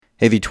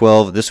Hey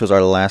V12, this was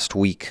our last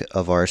week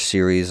of our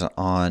series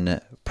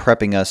on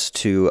prepping us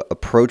to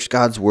approach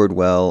God's Word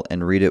well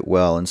and read it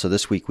well. And so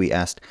this week we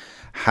asked,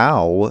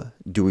 how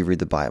do we read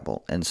the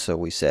Bible? And so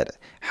we said,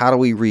 how do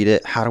we read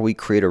it? How do we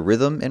create a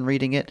rhythm in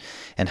reading it?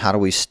 And how do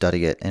we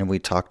study it? And we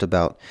talked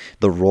about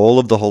the role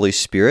of the Holy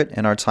Spirit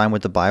in our time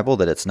with the Bible,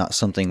 that it's not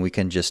something we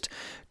can just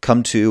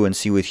come to and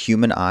see with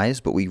human eyes,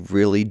 but we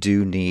really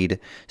do need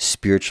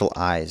spiritual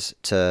eyes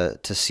to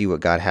see what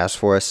God has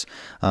for us.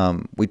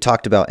 We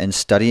talked about in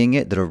studying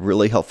it that a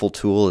really helpful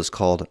tool is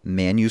called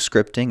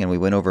manuscripting, and we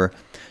went over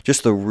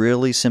just the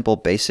really simple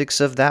basics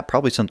of that,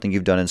 probably something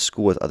you've done in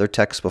school with other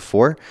texts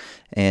before,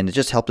 and it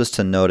just helped us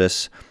to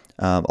notice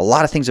a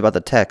lot of things about the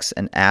text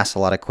and ask a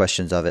lot of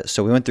questions of it.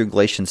 So we went through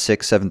Galatians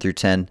 6, 7 through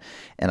 10,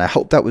 and I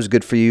hope that was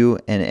good for you,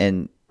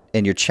 and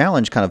your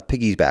challenge kind of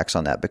piggybacks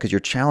on that, because your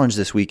challenge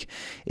this week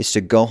is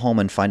to go home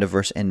and find a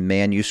verse and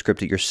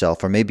manuscript it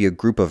yourself, or maybe a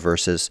group of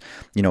verses,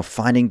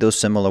 finding those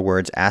similar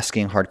words,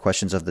 asking hard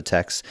questions of the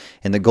text.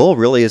 And the goal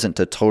really isn't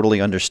to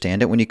totally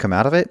understand it when you come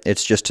out of it.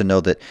 It's just to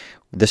know that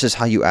this is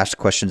how you ask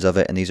questions of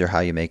it, and these are how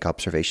you make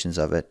observations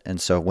of it.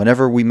 And so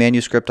whenever we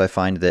manuscript, I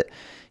find that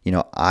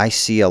I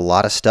see a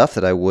lot of stuff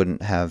that I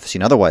wouldn't have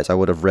seen otherwise. I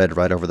would have read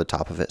right over the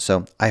top of it.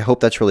 So I hope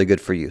that's really good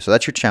for you. So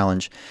that's your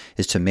challenge,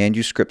 is to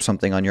manuscript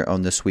something on your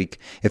own this week.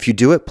 If you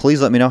do it, please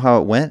let me know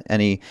how it went.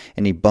 Any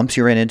bumps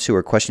you ran into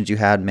or questions you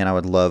had, man, I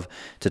would love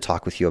to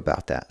talk with you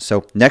about that.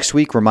 So next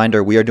week,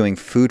 reminder, we are doing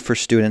Food for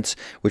Students,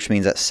 which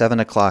means at 7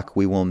 o'clock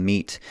we will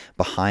meet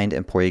behind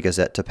Emporia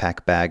Gazette to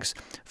pack bags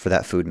for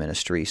that food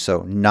ministry.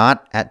 So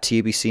not at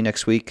TABC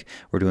next week.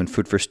 We're doing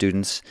Food for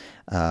Students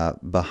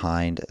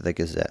behind the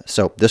Gazette.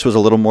 So this was a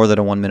little more than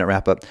a 1-minute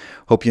wrap up.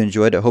 Hope you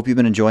enjoyed. I hope you've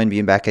been enjoying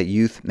being back at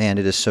youth. Man,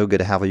 it is so good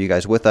to have you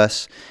guys with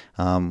us.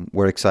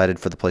 We're excited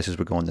for the places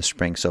we're going this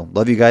spring. So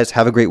love you guys.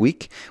 Have a great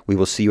week. We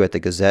will see you at the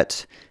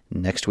Gazette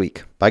next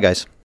week. Bye,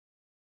 guys.